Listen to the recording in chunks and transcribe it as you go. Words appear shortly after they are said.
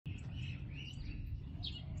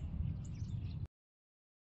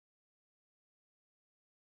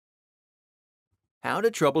How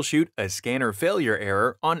to troubleshoot a scanner failure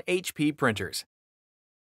error on HP printers.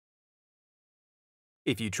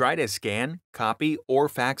 If you try to scan, copy, or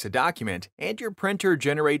fax a document and your printer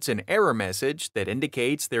generates an error message that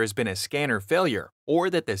indicates there has been a scanner failure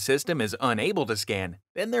or that the system is unable to scan,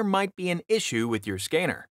 then there might be an issue with your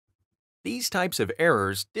scanner. These types of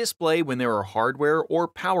errors display when there are hardware or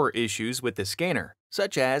power issues with the scanner,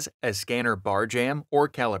 such as a scanner bar jam or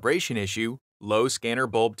calibration issue, low scanner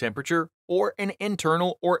bulb temperature, or an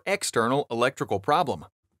internal or external electrical problem.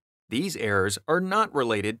 These errors are not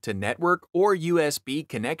related to network or USB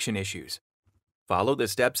connection issues. Follow the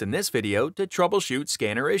steps in this video to troubleshoot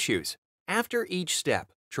scanner issues. After each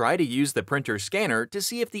step, try to use the printer scanner to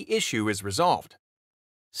see if the issue is resolved.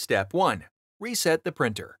 Step 1. Reset the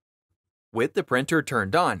printer. With the printer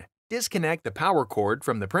turned on, disconnect the power cord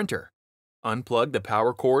from the printer. Unplug the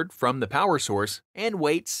power cord from the power source and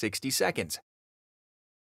wait 60 seconds.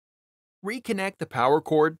 Reconnect the power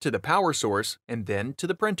cord to the power source and then to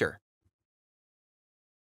the printer.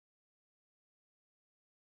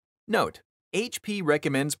 Note: HP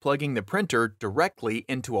recommends plugging the printer directly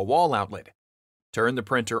into a wall outlet. Turn the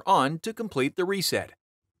printer on to complete the reset.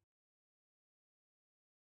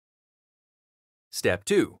 Step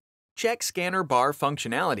 2. Check scanner bar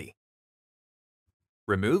functionality.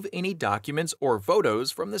 Remove any documents or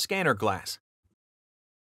photos from the scanner glass.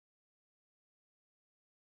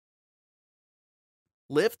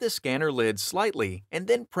 Lift the scanner lid slightly and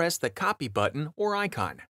then press the copy button or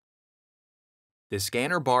icon. The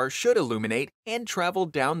scanner bar should illuminate and travel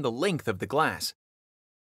down the length of the glass.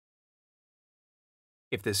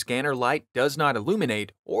 If the scanner light does not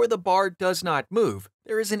illuminate or the bar does not move,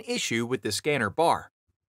 there is an issue with the scanner bar.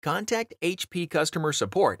 Contact HP customer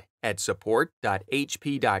support at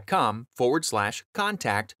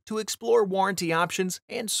support.hp.com/contact to explore warranty options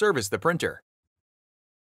and service the printer.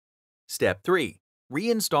 Step 3.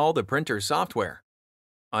 Reinstall the printer software.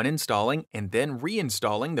 Uninstalling and then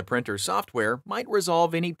reinstalling the printer software might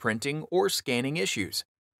resolve any printing or scanning issues.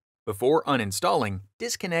 Before uninstalling,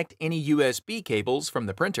 disconnect any USB cables from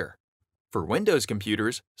the printer. For Windows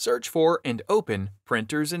computers, search for and open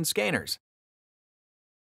Printers and Scanners.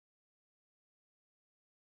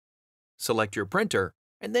 Select your printer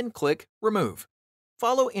and then click Remove.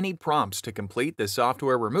 Follow any prompts to complete the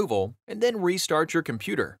software removal and then restart your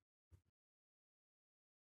computer.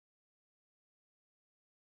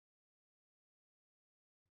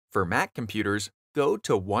 For Mac computers, go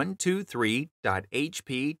to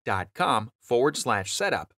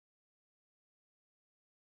 123.hp.com/setup.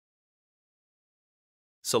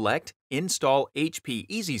 Select Install HP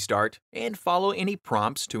Easy Start and follow any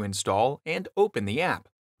prompts to install and open the app.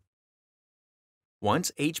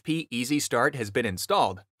 Once HP Easy Start has been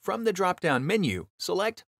installed, from the drop-down menu,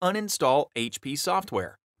 select Uninstall HP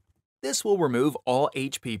Software. This will remove all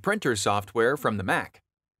HP printer software from the Mac.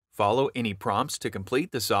 Follow any prompts to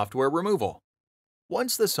complete the software removal.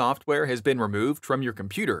 Once the software has been removed from your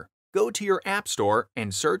computer, go to your App Store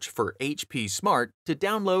and search for HP Smart to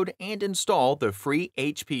download and install the free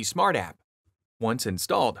HP Smart app. Once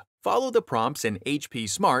installed, follow the prompts in HP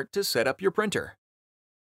Smart to set up your printer.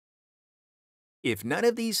 If none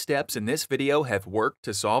of these steps in this video have worked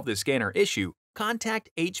to solve the scanner issue, contact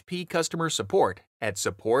HP customer support at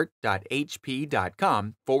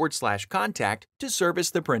support.hp.com/contact to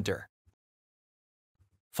service the printer.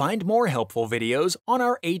 Find more helpful videos on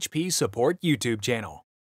our HP Support YouTube channel.